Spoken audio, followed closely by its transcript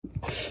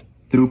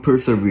Through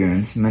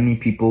perseverance, many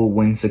people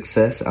win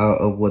success out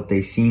of what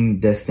they seem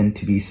destined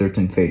to be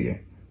certain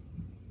failure.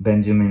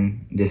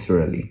 Benjamin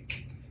Disraeli.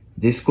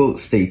 This quote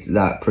states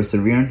that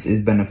perseverance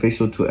is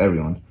beneficial to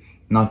everyone,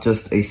 not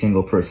just a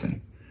single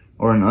person.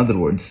 Or in other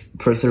words,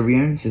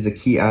 perseverance is a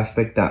key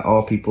aspect that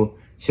all people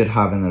should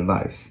have in their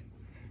lives.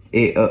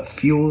 It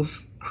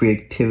fuels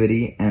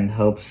creativity and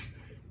helps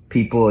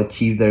people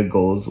achieve their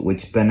goals,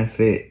 which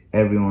benefit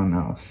everyone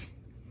else.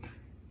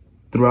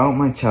 Throughout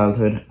my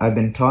childhood, I've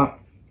been taught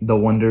the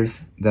wonders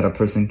that a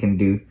person can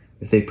do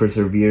if they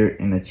persevere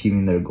in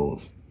achieving their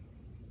goals.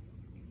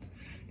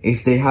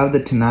 If they have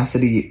the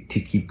tenacity to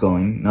keep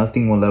going,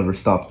 nothing will ever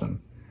stop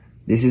them.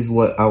 This is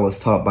what I was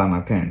taught by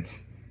my parents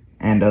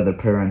and other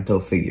parental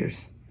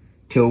figures,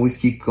 to always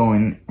keep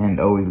going and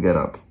always get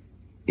up.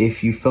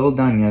 If you fell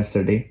down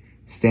yesterday,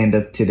 stand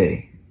up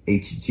today.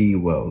 H.G.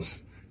 Wells.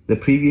 The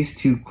previous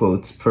two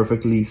quotes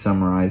perfectly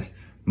summarize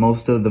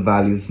most of the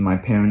values my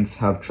parents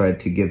have tried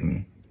to give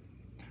me.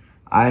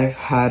 I've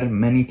had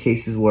many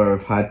cases where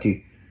I've had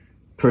to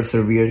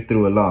persevere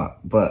through a lot,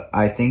 but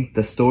I think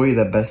the story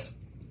that best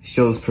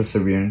shows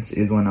perseverance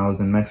is when I was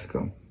in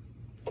Mexico.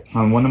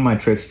 On one of my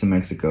trips to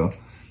Mexico,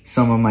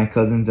 some of my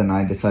cousins and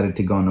I decided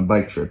to go on a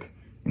bike trip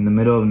in the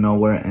middle of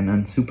nowhere and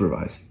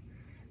unsupervised.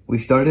 We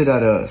started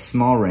at a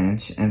small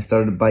ranch and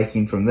started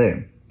biking from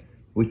there.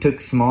 We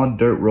took small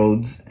dirt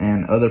roads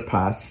and other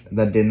paths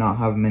that did not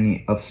have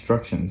many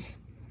obstructions.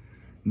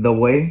 The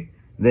way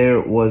there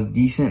was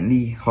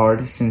decently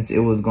hard since it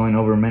was going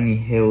over many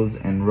hills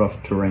and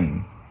rough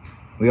terrain.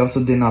 We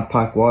also did not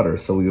pack water,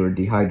 so we were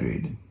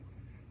dehydrated.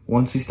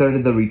 Once we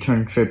started the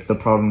return trip, the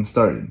problem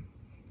started.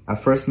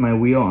 At first, my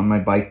wheel on my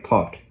bike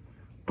popped,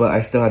 but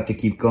I still had to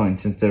keep going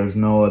since there was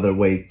no other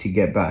way to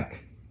get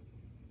back.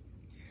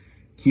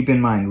 Keep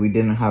in mind, we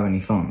didn't have any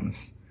phones.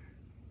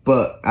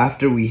 But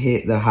after we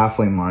hit the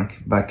halfway mark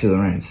back to the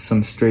ranch,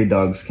 some stray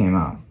dogs came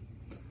out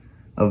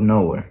of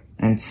nowhere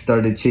and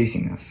started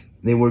chasing us.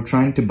 They were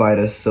trying to bite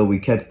us, so we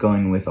kept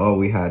going with all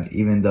we had,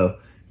 even though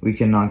we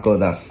could not go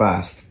that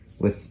fast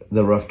with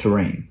the rough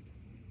terrain.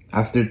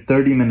 After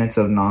 30 minutes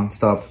of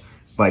non-stop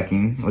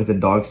biking with the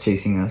dogs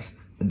chasing us,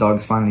 the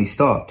dogs finally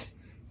stopped,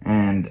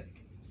 and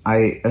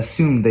I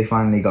assumed they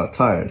finally got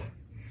tired.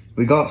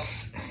 We got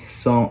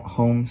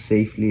home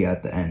safely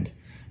at the end,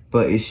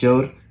 but it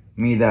showed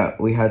me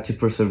that we had to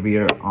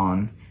persevere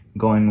on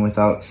going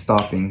without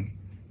stopping,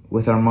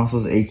 with our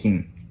muscles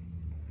aching.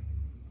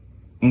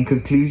 In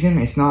conclusion,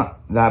 it's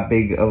not that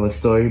big of a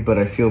story, but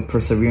I feel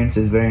perseverance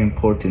is very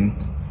important,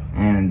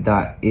 and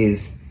that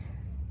is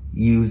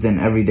used in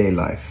everyday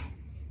life.